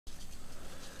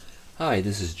Hi,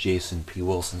 this is Jason P.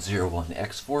 Wilson 01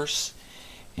 X-Force,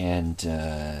 and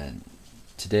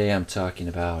today I'm talking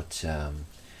about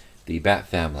the Bat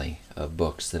family of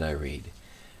books that I read.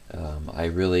 I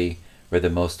really read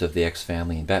the most of the X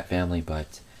family and Bat family,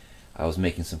 but I was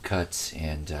making some cuts,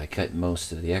 and I cut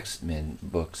most of the X-Men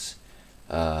books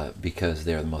because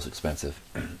they're the most expensive.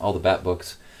 All the Bat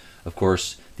books, of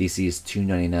course, DC's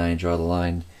 $2.99, Draw the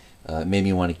Line, made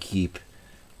me want to keep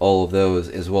all of those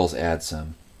as well as add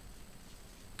some.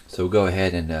 So we'll go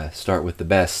ahead and start with the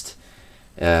best,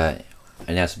 and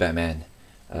that's Batman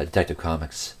Detective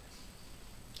Comics.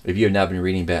 If you have not been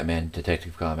reading Batman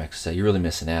Detective Comics, you're really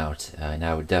missing out, and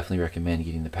I would definitely recommend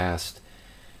getting the past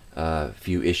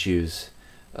few issues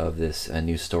of this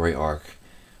new story arc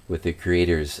with the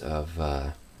creators of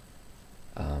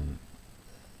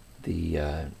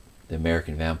the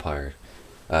American Vampire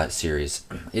series.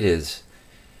 It is.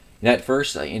 And at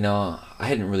first, I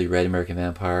hadn't really read American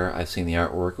Vampire. I've seen the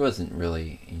artwork. It wasn't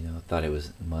really, thought it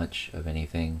was much of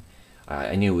anything.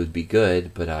 I knew it would be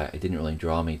good, but it didn't really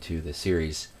draw me to the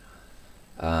series.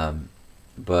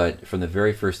 But from the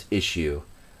very first issue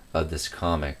of this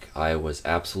comic, I was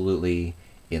absolutely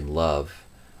in love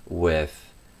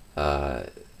with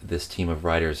this team of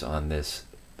writers on this,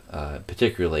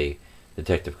 particularly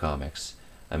Detective Comics.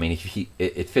 I mean,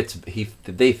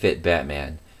 they fit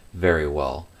Batman very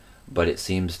well, but it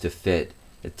seems to fit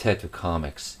Detective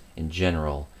Comics in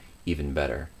general even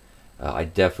better. I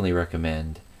definitely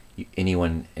recommend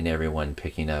anyone and everyone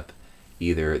picking up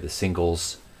either the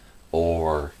singles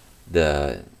or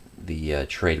the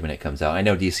trade when it comes out. I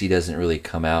know DC doesn't really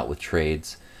come out with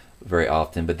trades very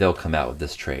often, but they'll come out with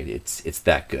this trade. It's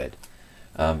that good.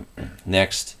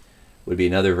 Next would be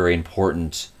another very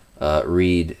important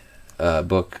read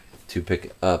book to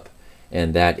pick up,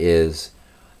 and that is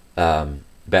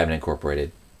Batman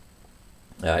Incorporated.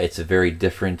 It's a very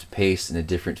different pace and a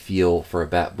different feel for a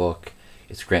Bat book.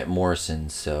 It's Grant Morrison,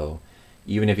 so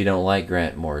even if you don't like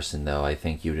Grant Morrison, though, I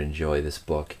think you'd enjoy this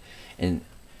book. And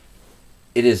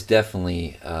it is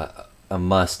definitely a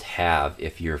must-have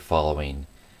if you're following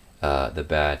the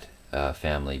Bat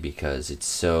family, because it's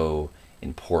so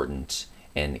important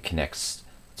and it connects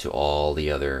to all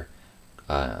the other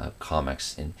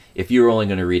comics. And if you're only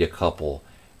going to read a couple,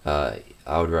 I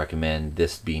would recommend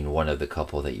this being one of the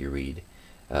couple that you read.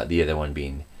 The other one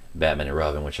being Batman and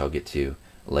Robin, which I'll get to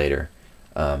later.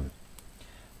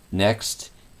 Next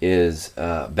is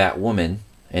Batwoman.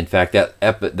 In fact,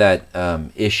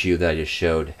 that issue that I just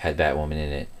showed had Batwoman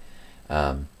in it.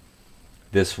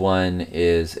 This one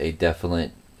is a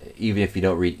definite, even if you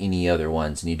don't read any other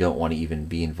ones and you don't want to even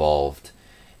be involved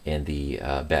in the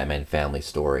Batman family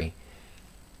story,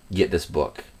 get this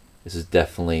book. This is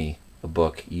definitely a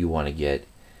book you want to get.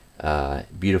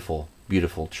 Beautiful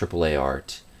AAA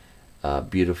art,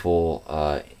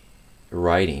 beautiful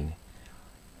writing.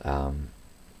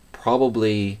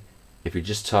 Probably, if you're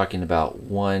just talking about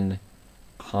one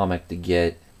comic to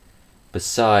get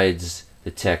besides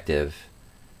Detective,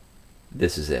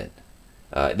 this is it.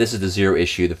 This is the 0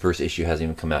 issue. The first issue hasn't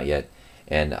even come out yet,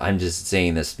 and I'm just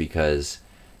saying this because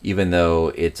even though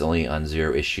it's only on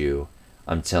 0 issue,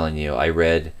 I'm telling you, I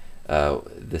read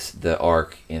the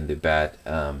arc in the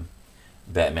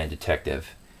Batman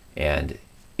Detective, and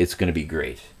it's going to be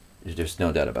great. There's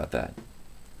no doubt about that.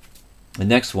 The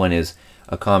next one is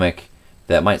a comic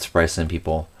that might surprise some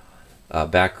people,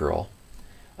 Batgirl.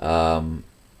 I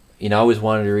always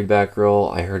wanted to read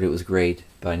Batgirl. I heard it was great,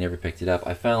 but I never picked it up.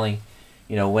 I finally,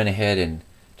 went ahead and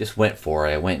just went for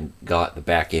it. I went and got the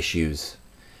back issues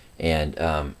and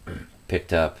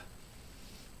picked up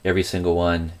every single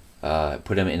one,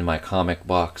 put them in my comic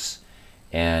box,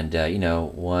 and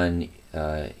one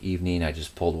evening I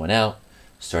just pulled one out,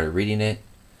 started reading it,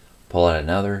 pull out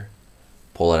another,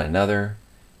 pull out another,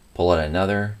 pull out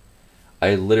another.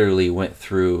 I literally went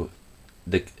through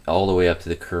all the way up to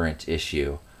the current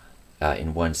issue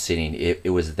in one sitting. It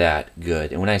was that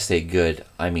good, and when I say good,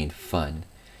 I mean fun.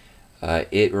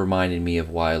 It reminded me of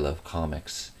why I love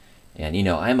comics, and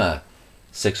I'm a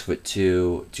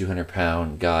 6'2",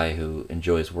 200-pound guy who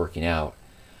enjoys working out.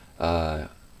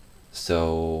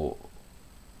 So,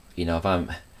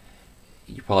 if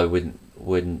you probably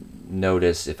wouldn't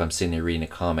notice if I'm sitting there reading a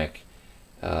comic.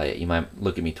 You might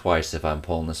look at me twice if I'm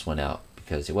pulling this one out,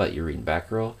 because what, you're reading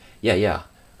Batgirl? Yeah,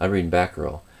 I'm reading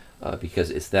Batgirl because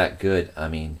it's that good. I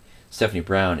mean, Stephanie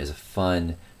Brown is a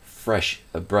fun,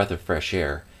 a breath of fresh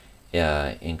air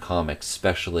in comics,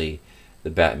 especially the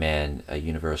Batman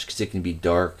universe, because it can be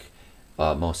dark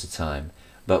most of the time.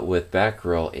 But with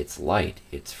Batgirl, it's light,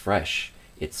 it's fresh,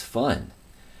 it's fun.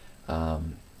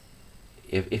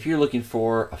 If you're looking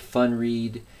for a fun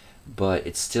read, but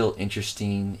it's still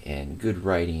interesting and good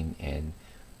writing and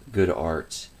good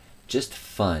art, just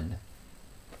fun.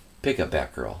 Pick up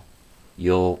Batgirl.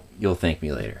 You'll thank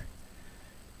me later.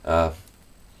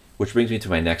 Which brings me to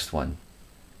my next one.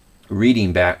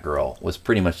 Reading Batgirl was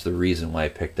pretty much the reason why I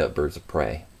picked up Birds of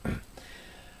Prey.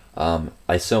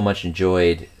 I so much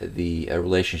enjoyed the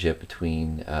relationship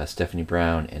between Stephanie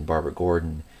Brown and Barbara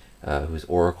Gordon, who's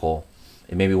Oracle.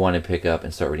 It made me want to pick up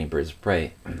and start reading Birds of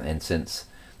Prey. And since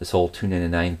this whole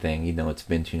 $2.99 thing, even though it's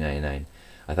been $2.99,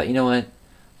 I thought, you know what?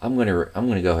 I'm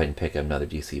gonna go ahead and pick up another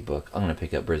DC book. I'm gonna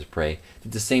pick up Birds of Prey.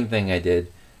 Did the same thing I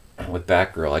did with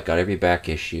Batgirl. I got every back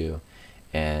issue,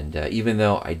 and even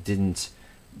though I didn't,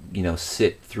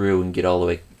 sit through and get all the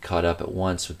way caught up at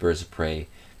once with Birds of Prey,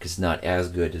 because it's not as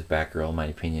good as Batgirl in my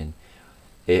opinion,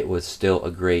 it was still a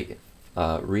great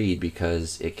read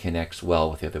because it connects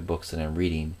well with the other books that I'm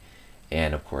reading,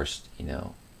 and of course,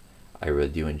 I really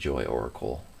do enjoy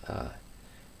Oracle.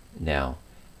 Now,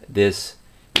 there's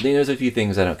a few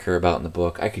things I don't care about in the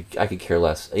book. I could care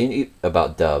less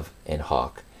about Dove and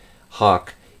Hawk.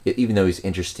 Hawk, even though he's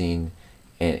interesting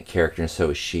and character, and so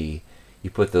is she, you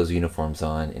put those uniforms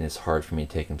on, and it's hard for me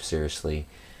to take them seriously.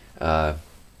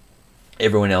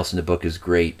 Everyone else in the book is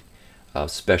great,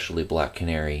 especially Black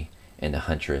Canary and the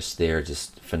Huntress. They are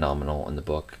just phenomenal in the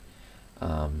book.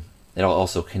 It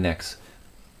also connects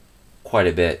quite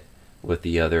a bit with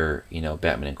the other,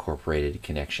 Batman Incorporated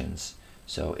connections.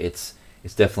 So it's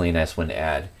definitely a nice one to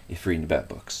add if you're reading Bat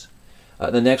books.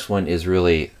 The next one is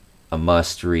really a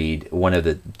must-read. One of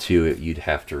the two you'd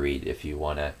have to read if you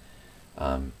want to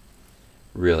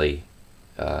really,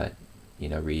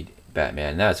 read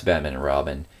Batman. That's Batman and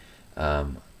Robin.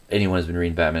 Anyone who's been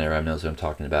reading Batman and Robin knows what I'm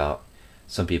talking about.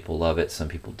 Some people love it, some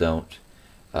people don't.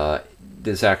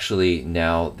 There's actually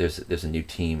now there's a new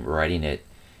team writing it,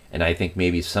 and I think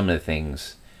maybe some of the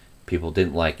things people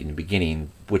didn't like in the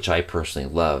beginning, which I personally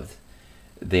loved,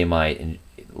 they might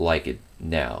like it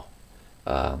now.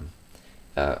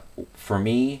 For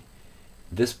me,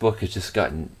 this book has just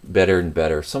gotten better and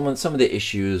better. Some of the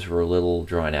issues were a little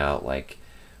drawn out, like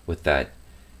with that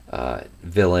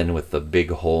villain with the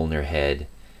big hole in their head.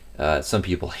 Some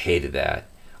people hated that.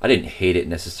 I didn't hate it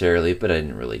necessarily, but I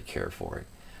didn't really care for it.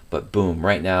 But boom,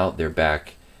 right now they're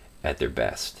back at their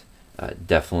best.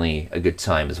 Definitely a good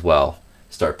time as well.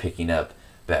 Start picking up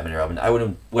Batman and Robin. I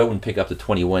wouldn't pick up the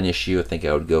 21 issue. I think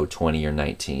I would go 20 or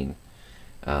 19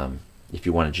 if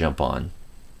you want to jump on.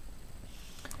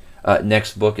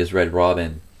 Next book is Red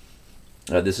Robin.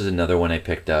 This is another one I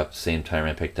picked up same time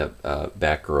I picked up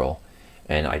Batgirl,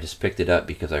 and I just picked it up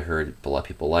because I heard a lot of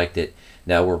people liked it.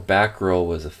 Now, where Batgirl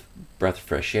was a breath of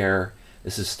fresh air,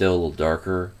 this is still a little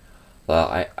darker.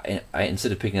 I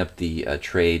instead of picking up the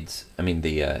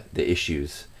the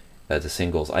issues, the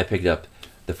singles, I picked up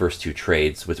the first two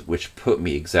trades, which put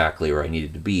me exactly where I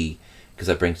needed to be, because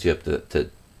that brings you up to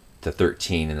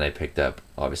 13, and I picked up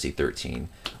obviously 13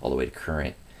 all the way to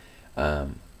current.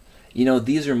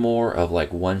 These are more of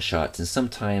like one shots, and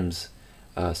sometimes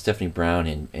Stephanie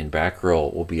Brown and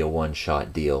Batgirl will be a one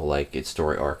shot deal, like its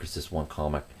story arc is just one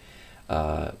comic.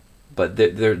 But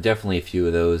there are definitely a few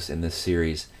of those in this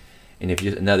series. And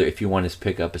if you want to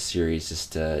pick up a series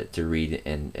just to read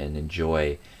and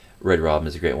enjoy, Red Robin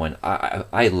is a great one.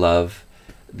 I love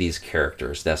these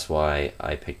characters. That's why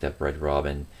I picked up Red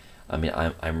Robin. I mean,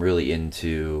 I'm really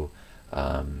into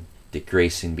Dick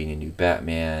Grayson being a new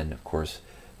Batman. Of course,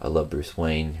 I love Bruce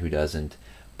Wayne. Who doesn't?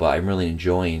 But I'm really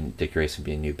enjoying Dick Grayson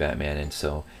being a new Batman, and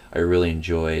so I really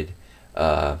enjoyed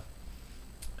Tim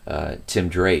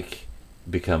Drake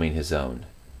becoming his own.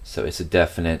 So it's a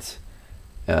definite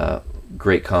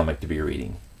great comic to be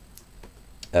reading.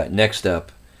 Next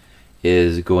up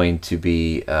is going to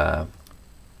be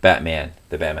Batman,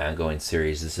 the Batman ongoing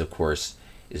series. This, of course,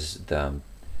 is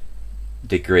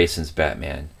Dick Grayson's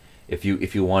Batman. If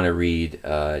you want to read,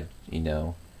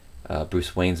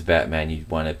 Bruce Wayne's Batman, you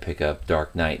want to pick up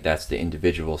Dark Knight. That's the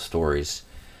individual stories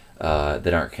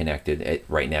that aren't connected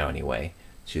right now, anyway,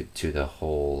 to the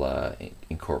whole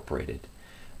incorporated.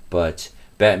 But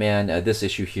Batman, this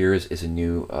issue here is a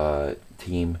new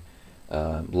team.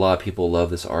 A lot of people love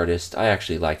this artist. I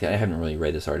actually liked it. I haven't really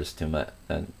read this artist too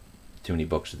many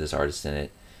books with this artist in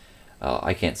it.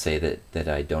 I can't say that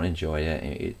I don't enjoy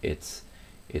it. It's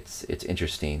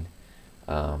interesting.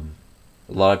 A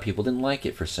lot of people didn't like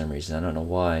it for some reason. I don't know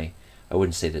why. I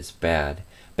wouldn't say that it's bad.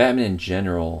 Batman in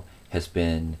general has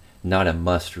been not a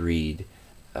must-read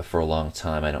for a long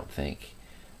time, I don't think.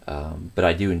 But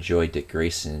I do enjoy Dick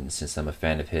Grayson since I'm a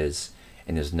fan of his,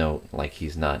 and there's no, like,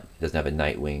 doesn't have a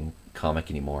Nightwing comic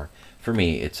anymore. For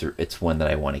me, it's one that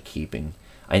I want to keep, and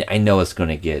I know it's going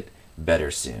to get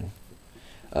better soon.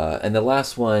 And the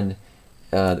last one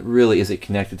really isn't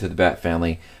connected to the Bat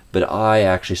Family, but I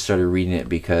actually started reading it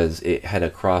because it had a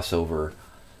crossover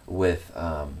with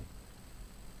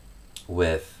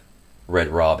Red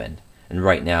Robin. And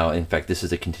right now, in fact, this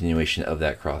is a continuation of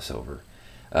that crossover.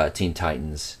 Teen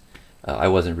Titans. I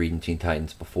wasn't reading Teen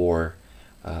Titans before,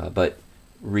 but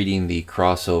reading the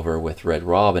crossover with Red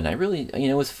Robin, I really,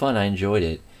 it was fun. I enjoyed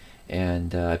it.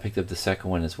 And I picked up the second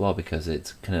one as well because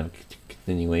it's kind of a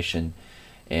continuation.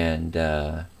 And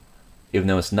even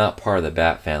though it's not part of the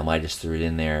Bat Family, I just threw it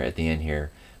in there at the end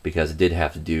here because it did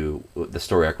have to do, the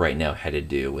story arc right now had to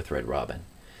do with Red Robin.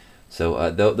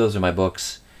 So those are my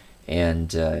books.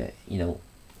 And, feel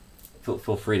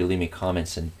free to leave me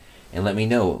comments and let me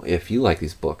know if you like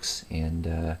these books.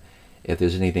 And if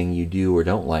there's anything you do or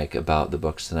don't like about the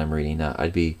books that I'm reading,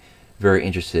 I'd be very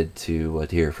interested to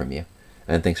hear from you.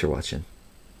 And thanks for watching.